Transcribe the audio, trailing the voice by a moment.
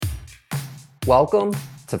Welcome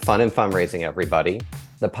to Fun and Fundraising, everybody,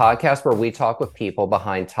 the podcast where we talk with people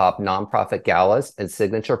behind top nonprofit galas and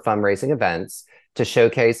signature fundraising events to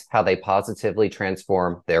showcase how they positively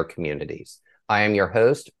transform their communities. I am your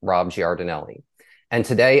host, Rob Giardinelli, and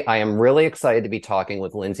today I am really excited to be talking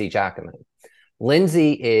with Lindsay Jacaman.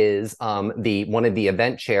 Lindsay is one of the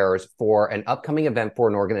event chairs for an upcoming event for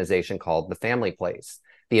an organization called The Family Place.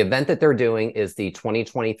 The event that they're doing is the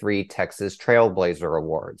 2023 Texas Trailblazer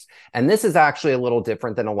Awards. And this is actually a little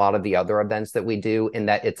different than a lot of the other events that we do in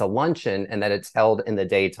that it's a luncheon and that it's held in the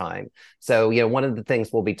daytime. So, one of the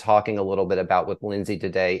things we'll be talking a little bit about with Lindsay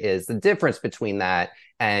today is the difference between that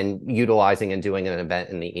and utilizing and doing an event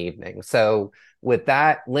in the evening. So with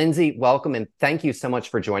that, Lindsay, welcome and thank you so much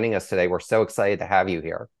for joining us today. We're so excited to have you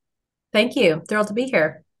here. Thank you. Thrilled to be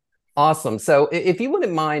here. Awesome. So if you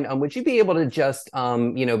wouldn't mind, would you be able to just,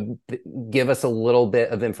 give us a little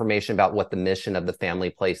bit of information about what the mission of the Family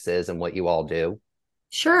Place is and what you all do?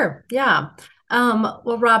 Sure. Yeah.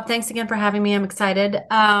 Well, Rob, thanks again for having me. I'm excited.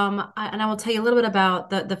 And I will tell you a little bit about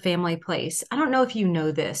the Family Place. I don't know if you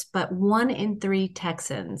know this, but 1 in 3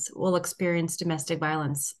 Texans will experience domestic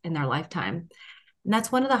violence in their lifetime. And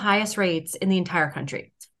that's one of the highest rates in the entire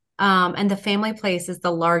country. And the Family Place is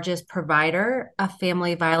the largest provider of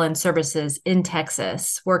family violence services in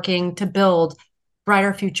Texas, working to build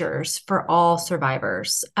brighter futures for all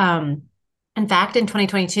survivors. In fact, in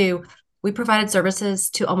 2022, we provided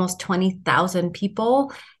services to almost 20,000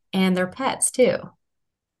 people and their pets too.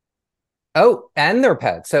 Oh, and their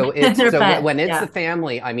pets. So it's Their pets, when it's yeah. the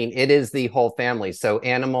family, I mean, it is the whole family. So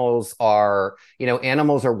animals are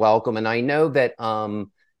welcome. And I know that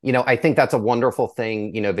I think that's a wonderful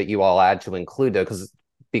thing, that you all add to include though,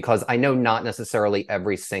 because I know not necessarily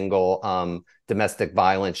every single domestic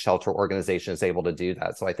violence shelter organization is able to do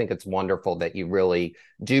that. So I think it's wonderful that you really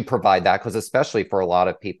do provide that, because especially for a lot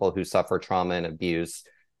of people who suffer trauma and abuse,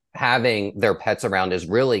 having their pets around is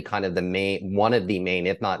really kind of one of the main,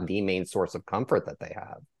 if not the main source of comfort that they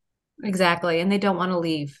have. Exactly. And they don't want to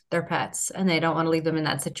leave their pets and they don't want to leave them in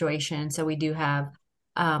that situation. So we do have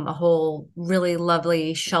a whole really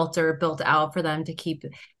lovely shelter built out for them to keep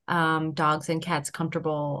dogs and cats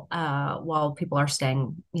comfortable while people are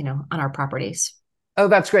staying, on our properties. Oh,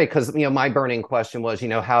 that's great. Because, my burning question was,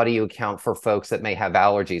 how do you account for folks that may have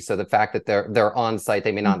allergies? So the fact that they're on site,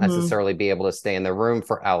 they may not Mhm. necessarily be able to stay in the room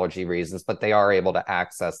for allergy reasons, but they are able to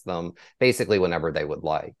access them basically whenever they would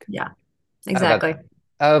like. Yeah, Oh, that, exactly.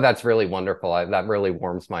 oh, that's really wonderful. That really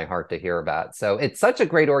warms my heart to hear about. So it's such a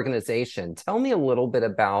great organization. Tell me a little bit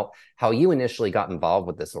about how you initially got involved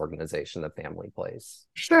with this organization, the Family Place.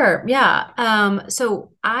 Sure. Yeah.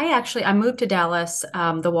 So I moved to Dallas.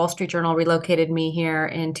 The Wall Street Journal relocated me here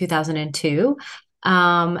in 2002.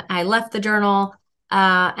 I left the journal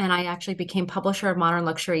and I actually became publisher of Modern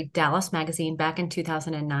Luxury Dallas magazine back in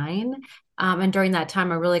 2009. And during that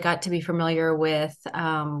time, I really got to be familiar with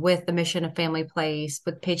the mission of Family Place,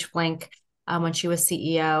 with Paige Flink when she was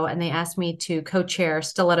CEO, and they asked me to co-chair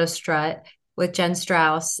Stiletto Strut with Jen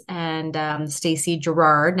Strauss and Stacy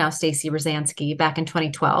Gerard, now Stacy Rosansky, back in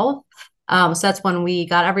 2012. So that's when we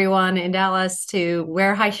got everyone in Dallas to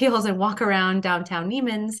wear high heels and walk around downtown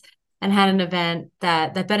Neiman's, and had an event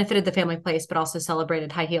that benefited the Family Place, but also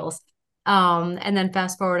celebrated high heels. And then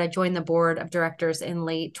fast forward, I joined the board of directors in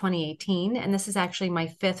late 2018, and this is actually my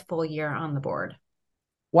 5th full year on the board.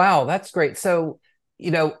 Wow, that's great. So,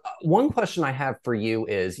 one question I have for you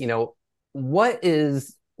is, what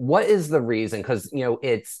is the reason? Because,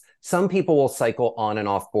 it's some people will cycle on and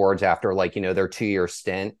off boards after their 2-year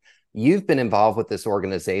stint. You've been involved with this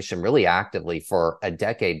organization really actively for a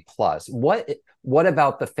decade plus. What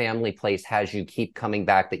about the Family Place has you keep coming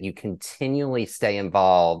back, that you continually stay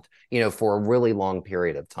involved, for a really long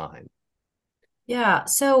period of time? Yeah.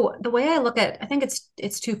 So the way I look at, I think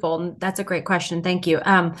it's twofold. And that's a great question. Thank you.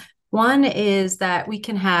 One is that you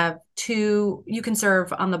can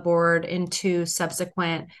serve on the board in 2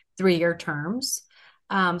 subsequent 3-year terms.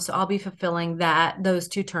 So I'll be fulfilling those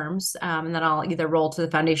 2 terms, and then I'll either roll to the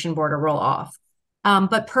foundation board or roll off.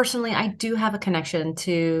 But personally, I do have a connection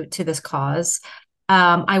to this cause.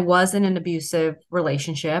 I was in an abusive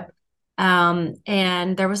relationship.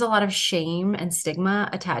 And there was a lot of shame and stigma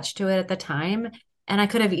attached to it at the time. And I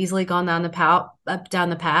could have easily gone down the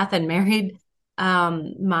path and married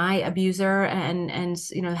my abuser and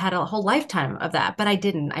had a whole lifetime of that, but I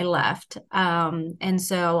didn't. I left. And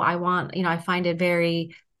so I find it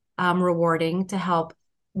very rewarding to help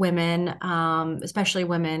women, especially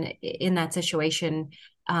women in that situation,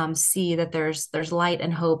 see that there's light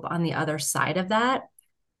and hope on the other side of that.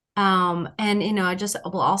 And I just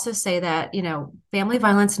will also say that, family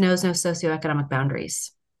violence knows no socioeconomic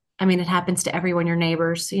boundaries. I mean, it happens to everyone, your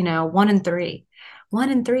neighbors, 1 in 3, 1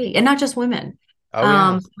 in 3, and not just women. Oh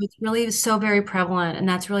yeah. So it's really so very prevalent, and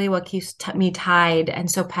that's really what keeps me tied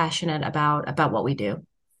and so passionate about what we do.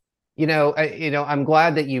 I'm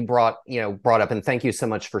glad that you brought up, and thank you so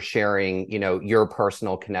much for sharing, your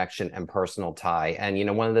personal connection and personal tie. And,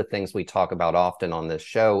 one of the things we talk about often on this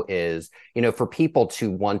show is, for people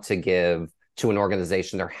to want to give to an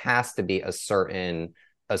organization, there has to be a certain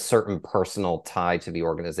personal tie to the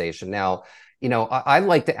organization. Now, I'd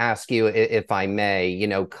like to ask you, if I may,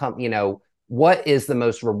 what is the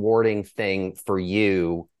most rewarding thing for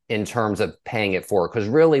you in terms of paying it forward? Because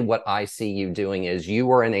really what I see you doing is you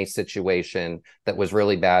were in a situation that was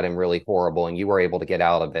really bad and really horrible, and you were able to get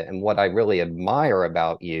out of it. And what I really admire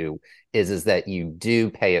about you is that you do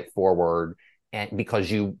pay it forward, and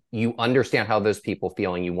because you understand how those people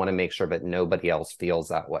feel, and you want to make sure that nobody else feels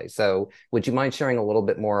that way. So would you mind sharing a little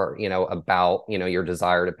bit more, about, your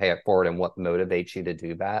desire to pay it forward and what motivates you to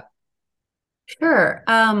do that? Sure.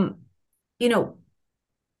 You know,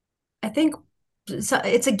 I think it's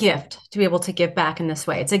a gift to be able to give back in this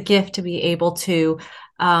way. It's a gift to be able to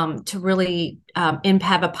really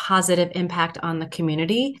have a positive impact on the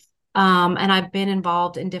community. And I've been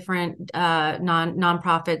involved in different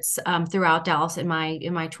nonprofits throughout Dallas in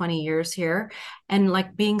my 20 years here, and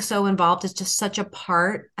like being so involved is just such a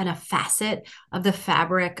part and a facet of the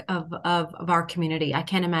fabric of our community. I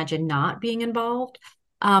can't imagine not being involved.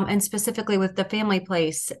 And specifically with the family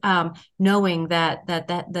place, knowing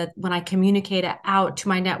that when I communicate out to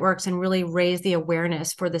my networks and really raise the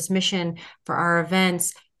awareness for this mission, for our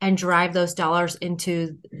events, and drive those dollars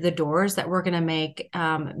into the doors, that we're going to make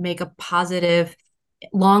a positive,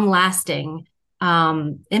 long lasting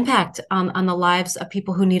impact on the lives of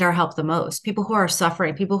people who need our help the most, people who are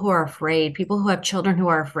suffering, people who are afraid, people who have children who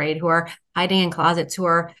are afraid, who are hiding in closets, who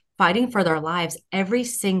are fighting for their lives every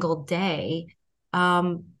single day,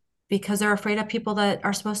 because they're afraid of people that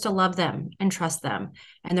are supposed to love them and trust them,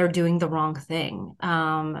 and they're doing the wrong thing.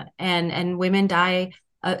 And women die,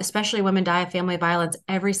 especially women die of family violence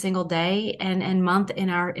every single day and month in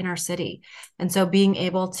our city. And so being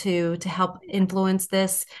able to help influence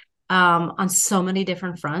this on so many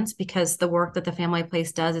different fronts, because the work that the family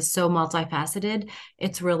place does is so multifaceted,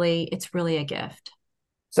 it's really a gift.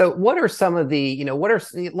 So what are some of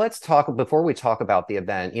let's talk, before we talk about the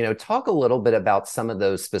event, talk a little bit about some of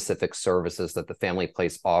those specific services that the family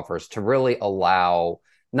place offers to really allow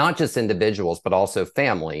not just individuals, but also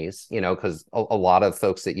families, because a lot of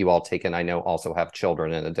folks that you all take in, I know, also have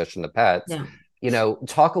children in addition to pets. Yeah.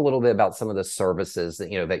 Talk a little bit about some of the services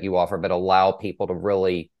that you offer, but allow people to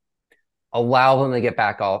really allow them to get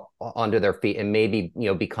back off onto their feet and maybe,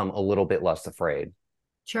 become a little bit less afraid.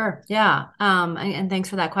 Sure. Yeah. And thanks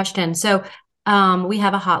for that question. So, we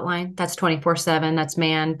have a hotline that's 24/7, that's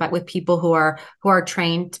manned, but with people who are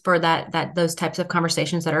trained for those types of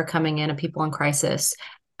conversations that are coming in, of people in crisis.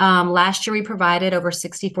 Last year we provided over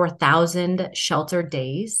 64,000 shelter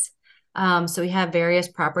days. So we have various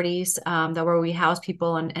properties that where we house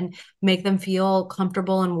people and make them feel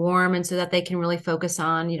comfortable and warm, and so that they can really focus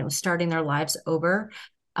on, starting their lives over.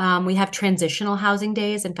 We have transitional housing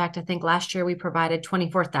days. In fact, I think last year we provided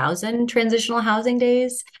 24,000 transitional housing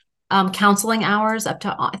days. Counseling hours up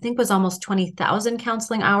to, I think, was almost 20,000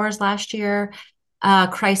 counseling hours last year.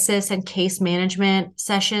 Crisis and case management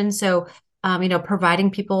sessions. So, providing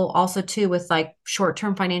people also too with like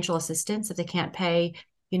short-term financial assistance if they can't pay,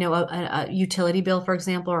 a utility bill, for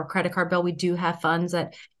example, or a credit card bill. We do have funds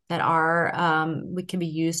that are we can be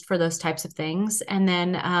used for those types of things. And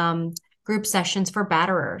then group sessions for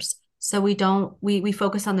batterers. So we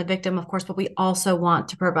focus on the victim, of course, but we also want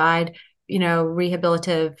to provide,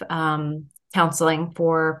 rehabilitative counseling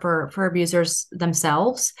for abusers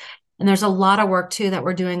themselves. And there's a lot of work too that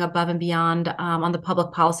we're doing above and beyond on the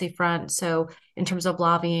public policy front. So in terms of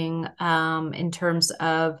lobbying, in terms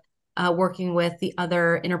of working with the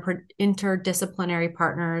other interdisciplinary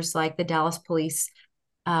partners like the Dallas Police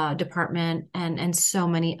Department and so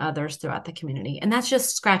many others throughout the community. And that's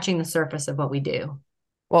just scratching the surface of what we do.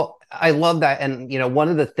 Well, I love that. And, one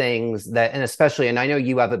of the things that, and especially, and I know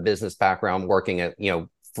you have a business background working at,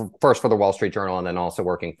 first for the Wall Street Journal and then also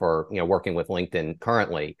working working with LinkedIn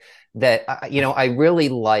currently, that, I really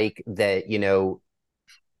like that,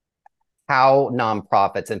 how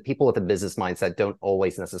nonprofits and people with a business mindset don't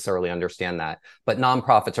always necessarily understand that, but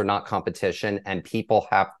nonprofits are not competition, and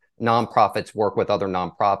nonprofits work with other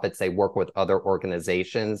nonprofits. They work with other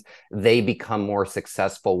organizations. They become more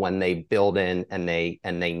successful when they build in and they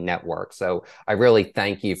network. So I really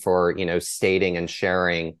thank you for, stating and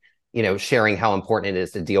sharing, sharing how important it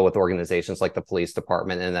is to deal with organizations like the police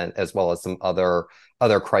department, and then as well as some other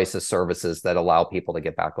crisis services that allow people to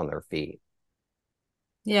get back on their feet.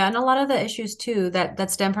 Yeah, and a lot of the issues too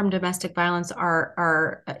that stem from domestic violence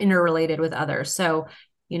are interrelated with others. So,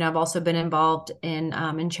 I've also been involved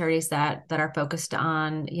in charities that are focused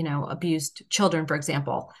on, abused children, for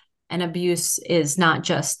example. And abuse is not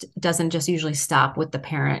just doesn't just usually stop with the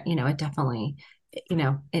parent. It definitely,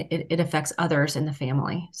 it affects others in the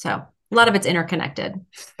family. So a lot of it's interconnected.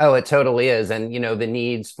 Oh, it totally is. And, the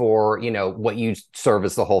needs for, what you serve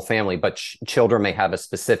as the whole family, but children may have a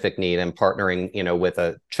specific need, and partnering, with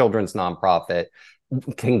a children's nonprofit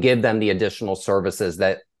can give them the additional services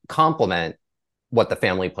that complement what the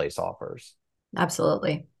family place offers.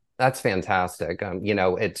 Absolutely. That's fantastic.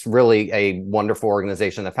 It's really a wonderful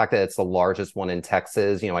organization. The fact that it's the largest one in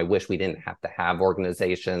Texas, I wish we didn't have to have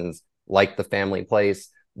organizations like the Family Place,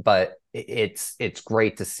 but it's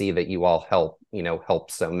great to see that you all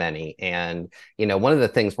help so many. And one of the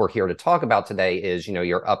things we're here to talk about today is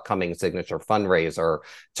your upcoming signature fundraiser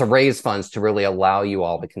to raise funds to really allow you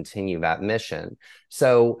all to continue that mission.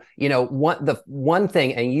 So the one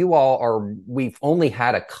thing, and we've only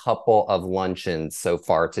had a couple of luncheons so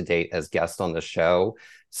far to date as guests on the show.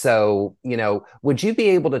 So would you be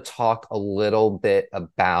able to talk a little bit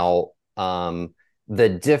about the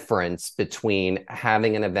difference between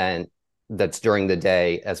having an event that's during the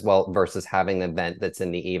day as well versus having an event that's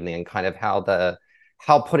in the evening, and kind of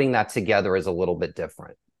how putting that together is a little bit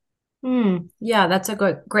different? Yeah, that's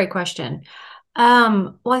a great question.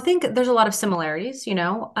 Well, I think there's a lot of similarities,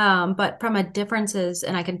 but from a differences,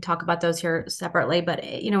 and I can talk about those here separately, but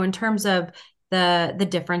in terms of the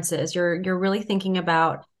differences, you're really thinking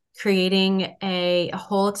about creating a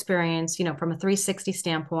whole experience, from a 360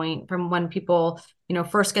 standpoint, from when people,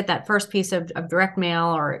 first get that first piece of direct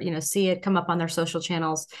mail, or, see it come up on their social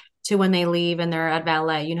channels, to when they leave and they're at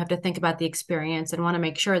valet. You have to think about the experience and want to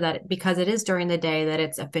make sure that, because it is during the day, that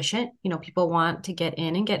it's efficient. People want to get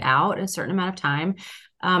in and get out in a certain amount of time.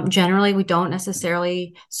 Generally, we don't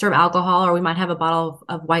necessarily serve alcohol, or we might have a bottle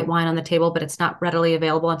of white wine on the table, but it's not readily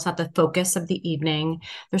available. It's not the focus of the evening.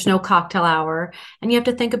 There's no cocktail hour. And you have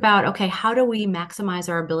to think about, okay, how do we maximize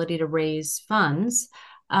our ability to raise funds?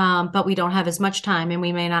 But we don't have as much time, and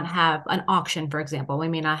we may not have an auction, for example. We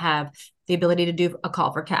may not have the ability to do a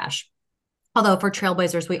call for cash. Although for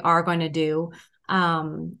Trailblazers, we are going to do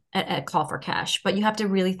a call for cash. But you have to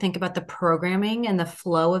really think about the programming and the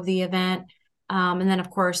flow of the event. And then, of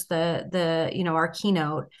course, our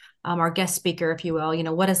keynote, our guest speaker, if you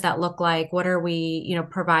will, what does that look like? What are we,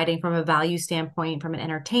 providing from a value standpoint, from an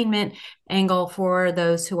entertainment angle for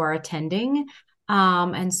those who are attending?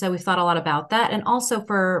 And so we thought a lot about that. And also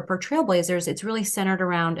for Trailblazers, it's really centered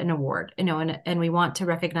around an award, and we want to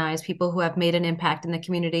recognize people who have made an impact in the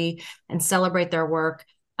community and celebrate their work,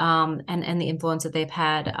 and the influence that they've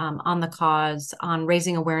had on the cause, on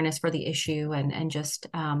raising awareness for the issue, and just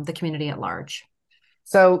the community at large.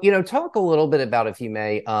 So, talk a little bit about, if you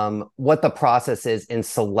may, what the process is in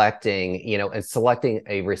selecting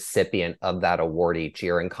a recipient of that award each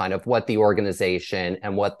year, and kind of what the organization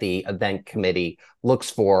and what the event committee looks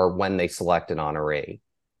for when they select an honoree.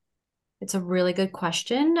 It's a really good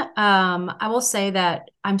question. I will say that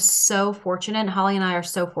I'm so fortunate, Holly and I are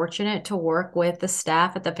so fortunate to work with the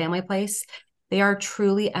staff at the Family Place. They are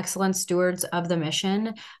truly excellent stewards of the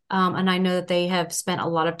mission. And I know that they have spent a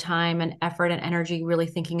lot of time and effort and energy really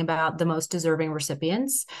thinking about the most deserving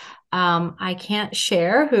recipients. I can't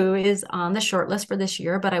share who is on the short list for this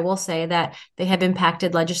year, but I will say that they have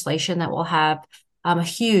impacted legislation that will have a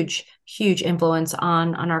huge, huge influence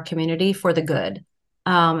on our community for the good.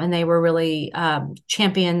 And they were really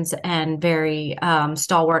champions and very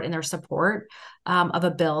stalwart in their support of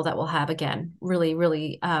a bill that will have, again, really,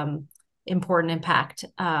 really important impact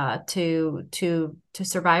to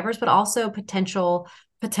survivors, but also potential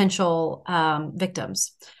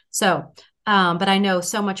victims. So, but I know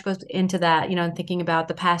so much goes into that, and thinking about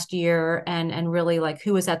the past year, and really like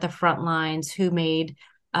who was at the front lines, who made,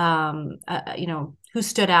 who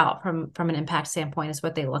stood out from an impact standpoint is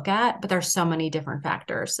what they look at. But there's so many different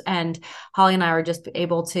factors, and Holly and I are just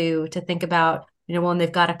able to think about, when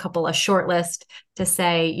they've got a short list, to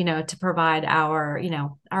say, to provide our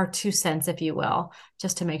 2 cents, if you will,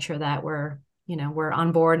 just to make sure that we're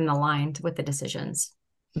on board and aligned with the decisions.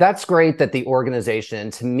 That's great that the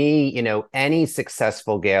organization, to me, any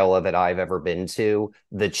successful gala that I've ever been to,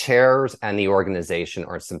 the chairs and the organization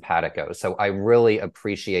are simpatico. So I really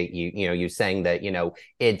appreciate you saying that,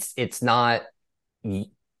 it's not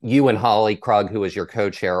you and Holly Krug, who is your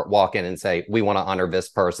co-chair, walk in and say, we want to honor this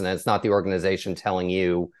person. And it's not the organization telling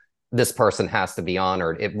you, this person has to be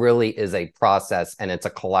honored. It really is a process, and it's a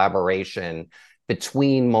collaboration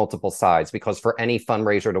between multiple sides, because for any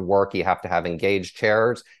fundraiser to work, you have to have engaged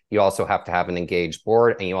chairs, you also have to have an engaged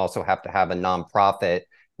board, and you also have to have a nonprofit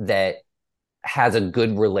that has a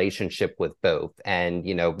good relationship with both. And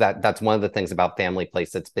that's one of the things about Family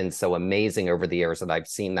Place that's been so amazing over the years, that I've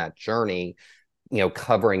seen that journey,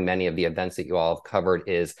 covering many of the events that you all have covered,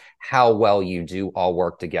 is how well you do all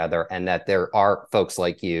work together, and that there are folks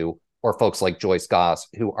like you or folks like Joyce Goss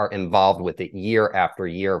who are involved with it year after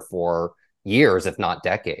year for years, if not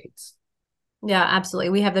decades. Yeah, absolutely.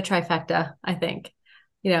 We have the trifecta, I think.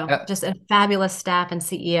 Uh, Just a fabulous staff and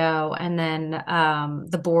CEO, and then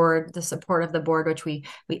the board, the support of the board, which we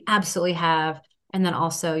absolutely have. And then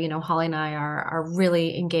also, Holly and I are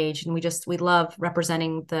really engaged, and we love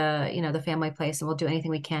representing the Family Place, and we'll do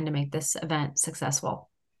anything we can to make this event successful.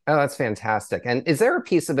 Oh, that's fantastic. And is there a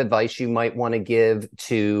piece of advice you might want to give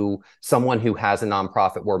to someone who has a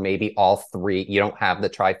nonprofit where maybe all three, you don't have the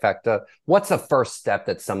trifecta? What's the first step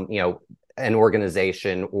that an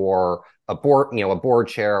organization or a board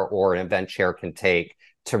chair or an event chair can take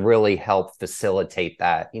to really help facilitate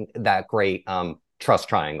that great trust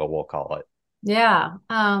triangle, we'll call it? Yeah,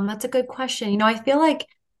 that's a good question. I feel like,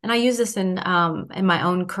 and I use this in my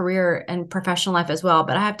own career and professional life as well.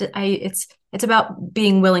 But it's about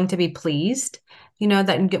being willing to be pleased.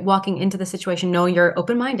 That walking into the situation, knowing you're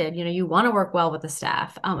open-minded. You want to work well with the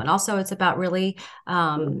staff, and also it's about really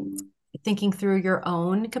thinking through your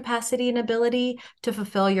own capacity and ability to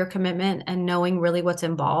fulfill your commitment, and knowing really what's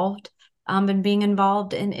involved. And being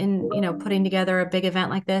involved in putting together a big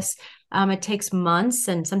event like this. It takes months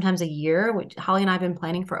and sometimes a year, which Holly and I have been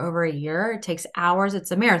planning for over a year. It takes hours.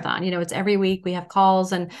 It's a marathon. It's every week we have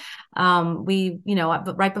calls, and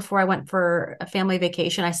right before I went for a family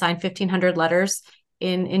vacation, I signed 1,500 letters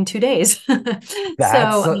in 2 days.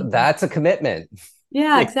 That's a commitment.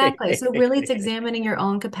 Yeah, exactly. So really it's examining your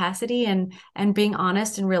own capacity, and being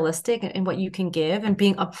honest and realistic in what you can give, and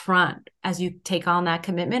being upfront as you take on that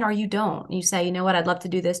commitment, or you don't. You say, what, I'd love to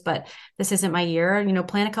do this, but this isn't my year.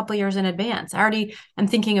 Plan a couple of years in advance. I already am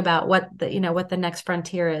thinking about what the next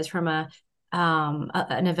frontier is from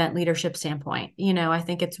an event leadership standpoint. I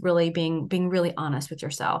think it's really being really honest with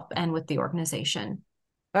yourself and with the organization.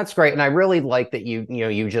 That's great. And I really like that you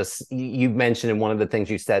mentioned in one of the things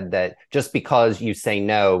you said, that just because you say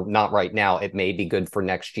no, not right now, it may be good for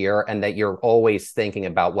next year, and that you're always thinking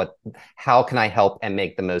about how can I help and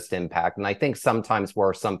make the most impact. And I think sometimes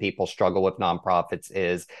where some people struggle with nonprofits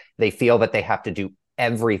is they feel that they have to do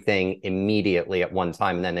everything immediately at one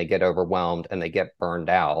time, and then they get overwhelmed and they get burned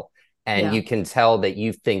out. And Yeah. you can tell that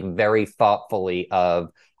you think very thoughtfully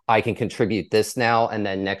of, I can contribute this now, and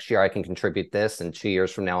then next year I can contribute this, and 2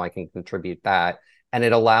 years from now I can contribute that. And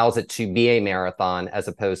it allows it to be a marathon as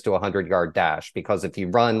opposed to a 100-yard dash. Because if you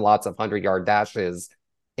run lots of 100-yard dashes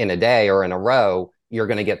in a day or in a row, you're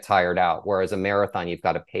going to get tired out. Whereas a marathon, you've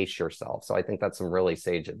got to pace yourself. So I think that's some really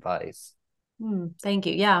sage advice. Thank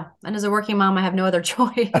you. Yeah. And as a working mom, I have no other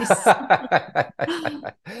choice. I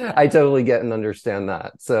totally get and understand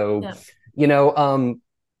that. So, Yeah. you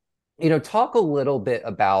know, talk a little bit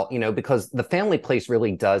about, because the Family Place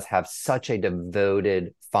really does have such a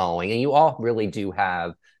devoted following, and you all really do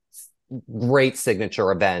have great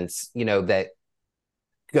signature events, that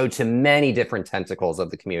go to many different tentacles of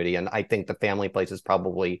the community. And I think the Family Place is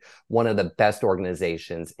probably one of the best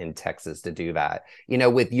organizations in Texas to do that.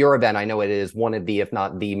 With your event, I know it is one of the, if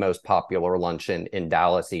not the most popular luncheon in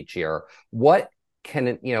Dallas each year. What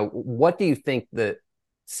do you think the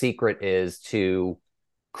secret is to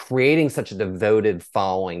creating such a devoted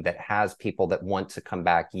following that has people that want to come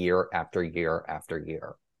back year after year after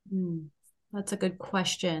year? That's a good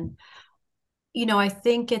question. I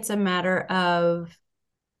think it's a matter of,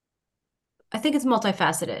 I think it's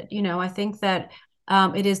multifaceted. I think that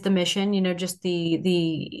it is the mission, just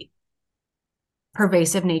the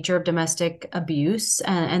pervasive nature of domestic abuse,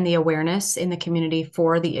 and the awareness in the community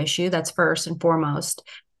for the issue. That's first and foremost.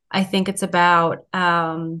 I think it's about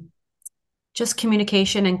just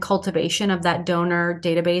communication and cultivation of that donor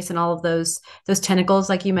database and all of those tentacles,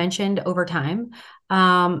 like you mentioned, over time.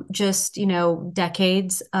 Just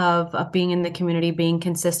decades of being in the community, being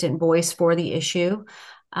consistent voice for the issue,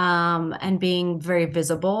 and being very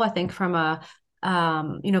visible. I think from a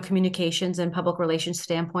communications and public relations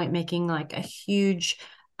standpoint, making like a huge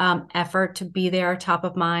effort to be there, top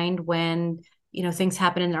of mind when things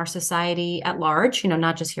happen in our society at large.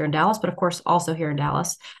 Not just here in Dallas, but of course also here in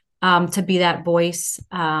Dallas. To be that voice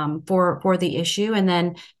for the issue, and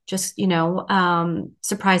then just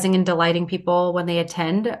surprising and delighting people when they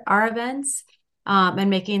attend our events. and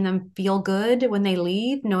making them feel good when they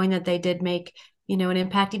leave, knowing that they did make, an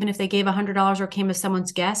impact, even if they gave $100 or came as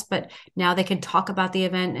someone's guest, but now they can talk about the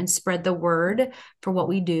event and spread the word for what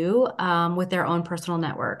we do with their own personal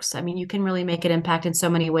networks. I mean, you can really make an impact in so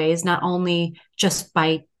many ways, not only just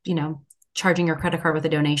by, charging your credit card with a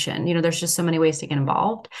donation. There's just so many ways to get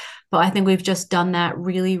involved. But I think we've just done that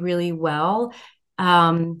really, really well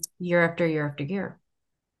year after year after year.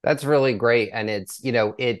 That's really great. And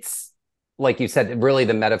it's like you said, really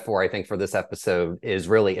the metaphor I think for this episode is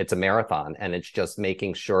really it's a marathon, and it's just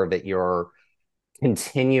making sure that you're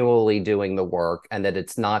continually doing the work, and that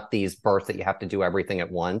it's not these bursts that you have to do everything at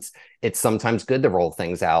once. It's sometimes good to roll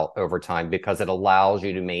things out over time because it allows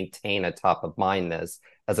you to maintain a top of mindness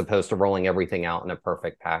as opposed to rolling everything out in a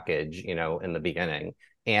perfect package, in the beginning.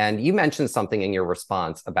 And you mentioned something in your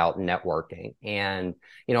response about networking. And,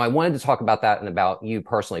 I wanted to talk about that and about you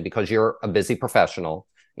personally, because you're a busy professional.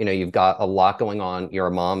 You've got a lot going on. You're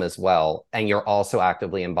a mom as well, and you're also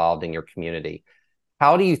actively involved in your community.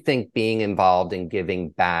 How do you think being involved in giving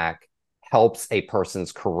back helps a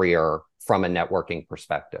person's career from a networking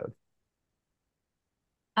perspective?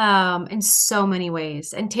 In so many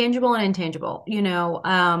ways, and tangible and intangible.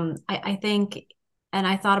 I think, and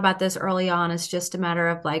I thought about this early on, it's just a matter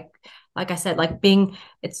of like I said, like being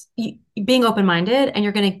open-minded, and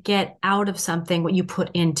you're going to get out of something what you put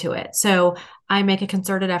into it. So I make a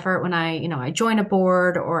concerted effort when I join a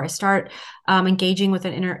board or I start engaging with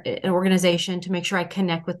an organization to make sure I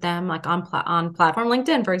connect with them, like on platform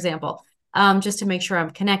LinkedIn, for example, just to make sure I'm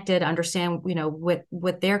connected, understand,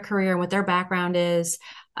 what their career and what their background is,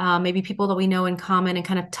 maybe people that we know in common, and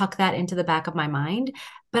kind of tuck that into the back of my mind.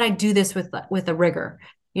 But I do this with a rigor.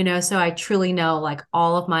 So I truly know like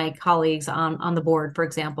all of my colleagues on the board, for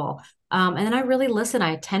example. And then I really listen.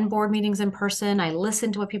 I attend board meetings in person. I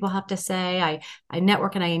listen to what people have to say. I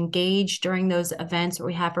network and I engage during those events that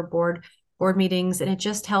we have for board meetings. And it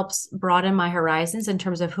just helps broaden my horizons in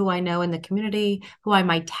terms of who I know in the community, who I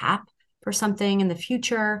might tap for something in the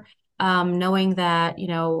future. Knowing that,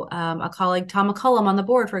 a colleague, Tom McCullum on the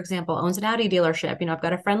board, for example, owns an Audi dealership. I've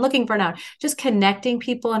got a friend looking for an Audi. Just connecting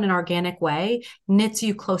people in an organic way knits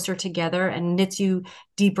you closer together and knits you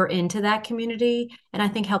deeper into that community. And I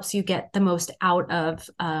think helps you get the most out of,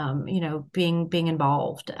 being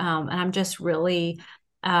involved. And I'm just really,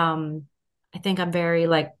 I think I'm very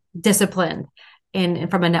disciplined in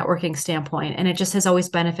from a networking standpoint. And it just has always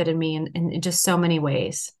benefited me in just so many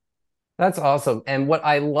ways. That's awesome. And what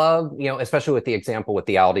I love, especially with the example with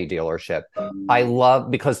the Audi dealership, I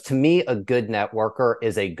love because to me, a good networker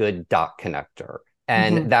is a good dot connector.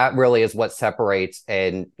 And that really is what separates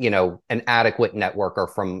an adequate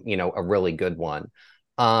networker from, a really good one.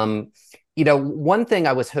 One thing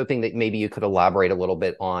I was hoping that maybe you could elaborate a little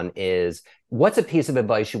bit on is what's a piece of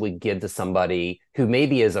advice you would give to somebody who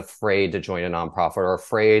maybe is afraid to join a nonprofit or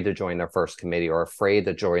afraid to join their first committee or afraid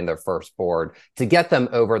to join their first board to get them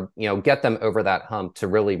over that hump to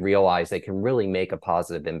really realize they can really make a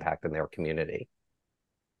positive impact in their community?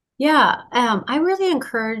 Yeah, I really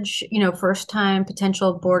encourage, first time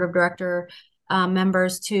potential board of director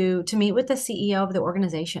members to meet with the CEO of the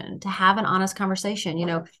organization, to have an honest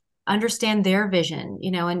conversation, understand their vision,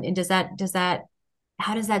 and does that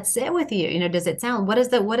how does that sit with you? Does it sound, what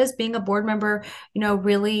is being a board member,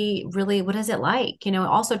 really, really, what is it like?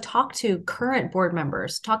 Also talk to current board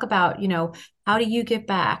members, talk about, how do you give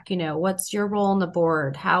back? What's your role on the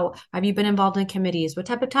board? How have you been involved in committees? What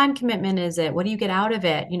type of time commitment is it? What do you get out of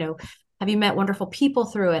it? Have you met wonderful people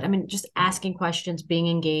through it? I mean, just asking questions, being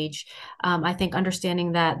engaged. I think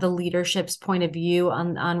understanding that the leadership's point of view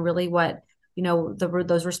on really what,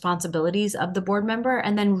 those responsibilities of the board member,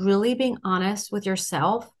 and then really being honest with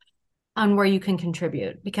yourself on where you can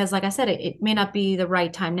contribute. Because like I said, it may not be the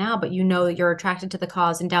right time now, but you're attracted to the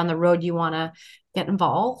cause and down the road you want to get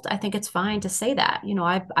involved. I think it's fine to say that.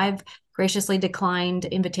 I've graciously declined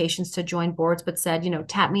invitations to join boards, but said,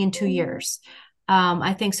 tap me in 2 years.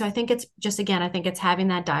 I think so. I think it's just, again, I think it's having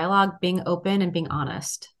that dialogue, being open and being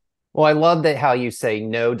honest. Well, I love that how you say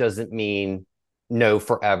no doesn't mean no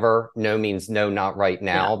forever. No means no, not right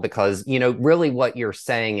now, because, really what you're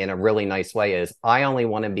saying in a really nice way is I only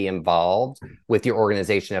want to be involved with your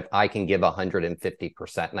organization if I can give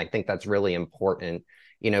 150%. And I think that's really important,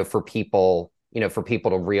 for people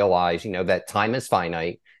to realize, that time is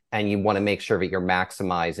finite and you want to make sure that you're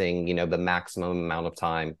maximizing, the maximum amount of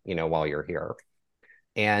time, while you're here.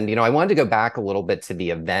 And, I wanted to go back a little bit to the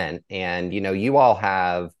event, and, you all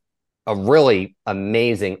have a really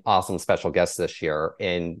amazing, awesome special guest this year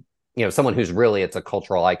in, someone who's really, it's a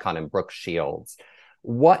cultural icon in Brooke Shields.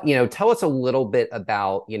 tell us a little bit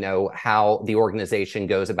about, how the organization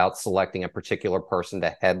goes about selecting a particular person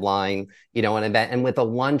to headline, an event. And with a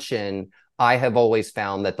luncheon, I have always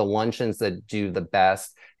found that the luncheons that do the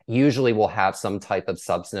best usually will have some type of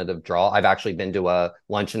substantive draw. I've actually been to a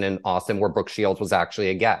luncheon in Austin where Brooke Shields was actually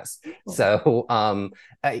a guest. So,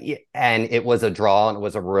 and it was a draw, and it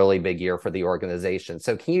was a really big year for the organization.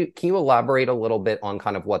 So can you elaborate a little bit on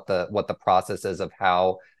kind of what the process is of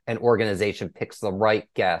how an organization picks the right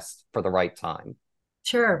guest for the right time?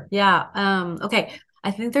 Sure. Yeah. Okay.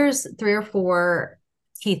 I think there's three or four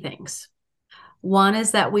key things. One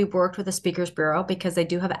is that we've worked with the Speakers Bureau because they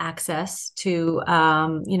do have access to,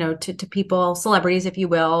 to people, celebrities, if you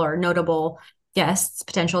will, or notable guests,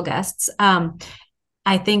 potential guests.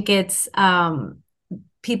 I think it's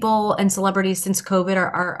people and celebrities since COVID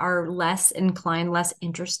are less inclined, less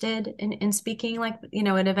interested in speaking, like, in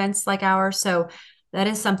events like ours. So that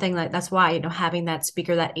is something that's why, having that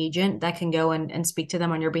speaker, that agent that can go and speak to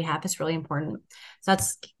them on your behalf is really important. So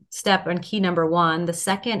that's step and key number one. The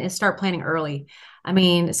second is start planning early. I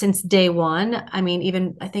mean, since day one,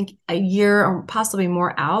 even I think a year or possibly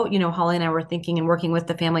more out, Holly and I were thinking and working with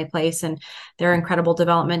the Family Place and their incredible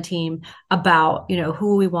development team about,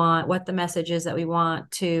 who we want, what the message is that we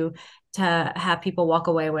want to have people walk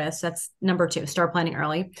away with. So that's number two, start planning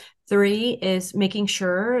early. Three is making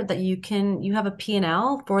sure that you have a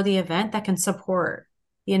P&L for the event that can support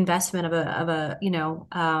the investment of a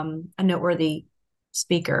noteworthy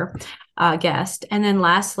speaker guest. And then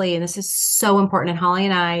lastly, and this is so important, and Holly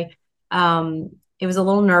and I, it was a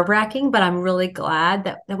little nerve-wracking, but I'm really glad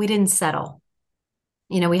that we didn't settle.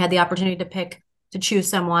 We had the opportunity to choose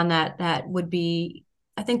someone that would be,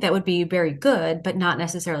 I think that would be very good, but not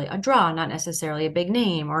necessarily a draw, not necessarily a big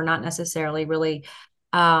name, or not necessarily really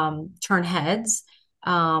turn heads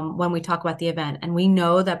when we talk about the event. And we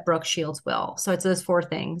know that Brooke Shields will. So it's those four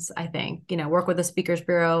things, I think. Work with the Speakers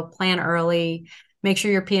Bureau, plan early, make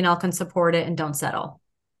sure your P&L can support it, and don't settle.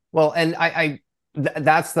 Well, and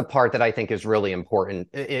that's the part that I think is really important.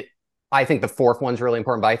 I think the fourth one's really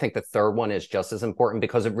important, but I think the third one is just as important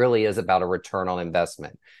because it really is about a return on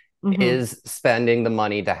investment. Mm-hmm. Is spending the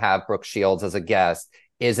money to have Brooke Shields as a guest,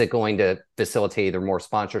 is it going to facilitate either more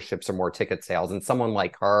sponsorships or more ticket sales? And someone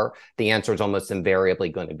like her, the answer is almost invariably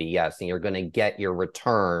going to be yes. And you're going to get your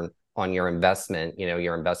return on your investment,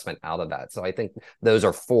 your investment out of that. So I think those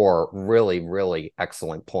are four really, really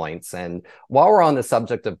excellent points. And while we're on the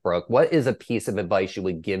subject of Brooke, what is a piece of advice you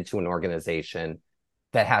would give to an organization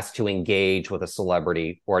that has to engage with a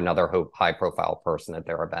celebrity or another high profile person at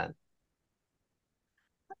their event?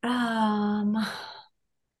 I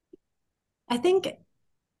think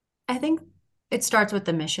it starts with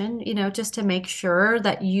the mission, just to make sure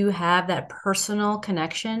that you have that personal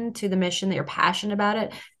connection to the mission, that you're passionate about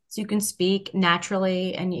it, so you can speak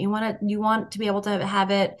naturally, and you want to be able to have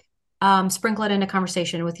it sprinkle it into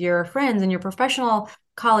conversation with your friends and your professional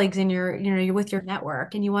colleagues and you're with your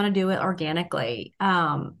network, and you want to do it organically.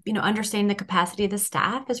 Understanding the capacity of the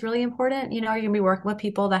staff is really important. You're going to be working with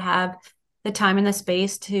people that have the time and the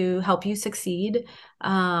space to help you succeed,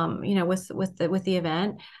 with the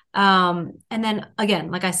event. And then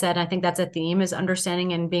again, like I said, I think that's a theme, is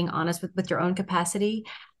understanding and being honest with your own capacity.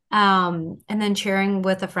 And then sharing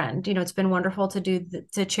with a friend. It's been wonderful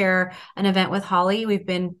to chair an event with Holly.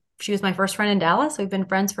 She was my first friend in Dallas. We've been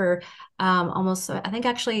friends for almost, I think,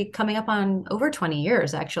 actually coming up on over 20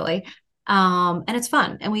 years, actually. And it's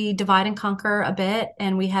fun. And we divide and conquer a bit,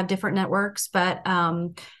 and we have different networks, but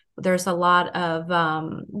there's a lot of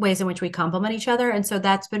ways in which we complement each other. And so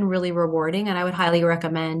that's been really rewarding. And I would highly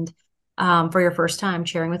recommend for your first time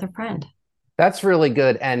sharing with a friend. That's really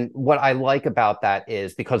good. And what I like about that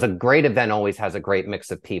is because a great event always has a great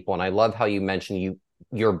mix of people. And I love how you mentioned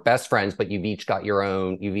you're best friends, but you've each got your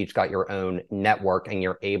own network, and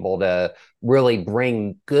you're able to really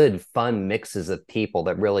bring good, fun mixes of people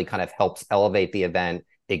that really kind of helps elevate the event.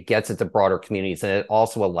 It gets it to broader communities, and it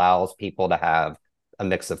also allows people to have a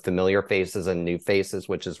mix of familiar faces and new faces,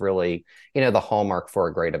 which is really, the hallmark for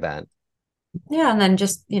a great event. Yeah, and then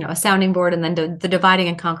just a sounding board, and then the dividing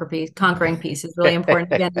and conquering piece is really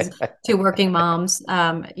important. Again, as two working moms,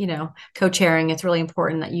 co-chairing, it's really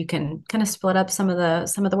important that you can kind of split up some of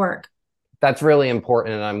the work. That's really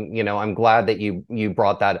important, and I'm glad that you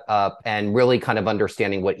brought that up, and really kind of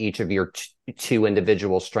understanding what each of your two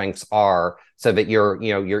individual strengths are, so that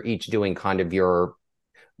you're each doing kind of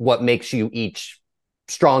what makes you each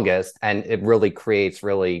strongest, and it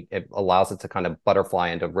allows it to kind of butterfly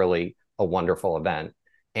into really a wonderful event.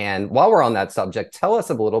 And while we're on that subject, tell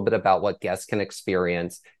us a little bit about what guests can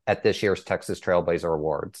experience at this year's Texas Trailblazer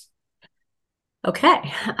Awards.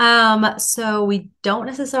 Okay. So we don't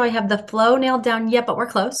necessarily have the flow nailed down yet, but we're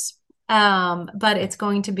close. But it's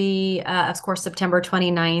going to be, of course, September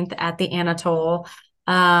 29th at the Anatole.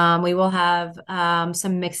 We will have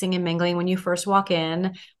some mixing and mingling when you first walk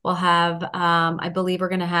in. We'll have, I believe we're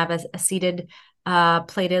going to have a seated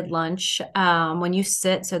plated lunch when you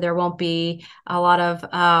sit, so there won't be a lot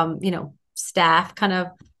of staff kind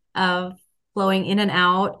of flowing in and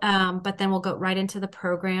out. But then we'll go right into the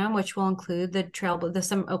program, which will include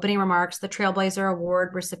some opening remarks, the Trailblazer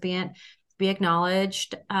Award recipient be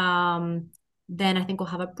acknowledged. Then I think we'll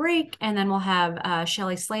have a break, and then we'll have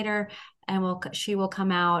Shelly Slater, and she will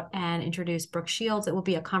come out and introduce Brooke Shields. It will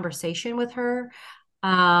be a conversation with her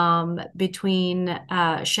between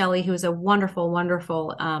Shelly, who is a wonderful,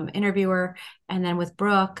 wonderful interviewer, and then with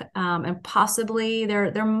Brooke, and possibly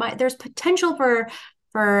there's potential for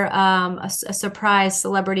a surprise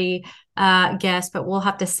celebrity guest, but we'll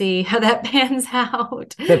have to see how that pans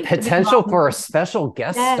out. The potential for a special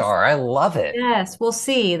guest star. I love it. Yes, we'll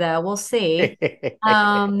see though. We'll see.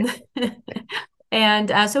 um, and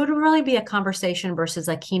so it'll really be a conversation versus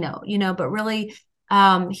a keynote, but really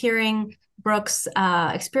hearing Brooke's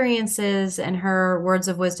experiences and her words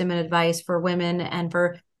of wisdom and advice for women and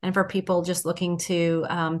for people just looking to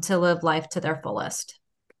live life to their fullest.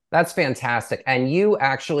 That's fantastic. And you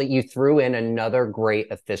threw in another great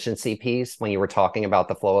efficiency piece when you were talking about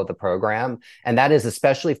the flow of the program. And that is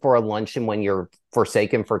especially for a luncheon when you're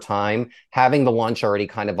forsaken for time, having the lunch already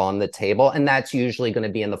kind of on the table. And that's usually going to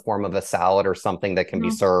be in the form of a salad or something that can be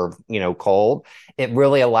served, cold. It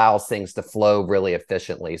really allows things to flow really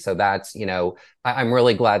efficiently. So that's, I'm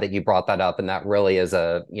really glad that you brought that up. And that really is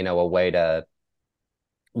a way to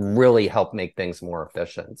really help make things more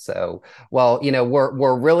efficient. So, well,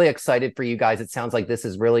 we're really excited for you guys. It sounds like this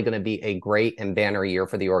is really going to be a great and banner year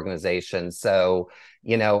for the organization. So,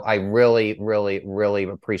 I really, really, really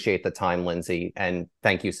appreciate the time, Lindsay, and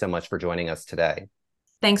thank you so much for joining us today.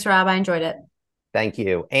 Thanks, Rob. I enjoyed it. Thank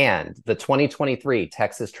you. And the 2023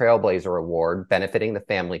 Texas Trailblazer Award, benefiting the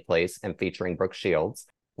Family Place and featuring Brooke Shields,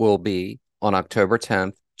 will be on October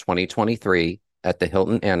 10th, 2023 at the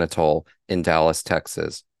Hilton Anatole in Dallas,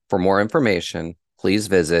 Texas. For more information, please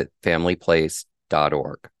visit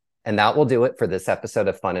familyplace.org. And that will do it for this episode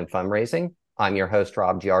of Fun and Fundraising. I'm your host,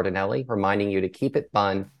 Rob Giardinelli, reminding you to keep it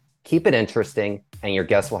fun, keep it interesting, and your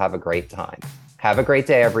guests will have a great time. Have a great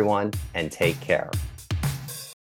day, everyone, and take care.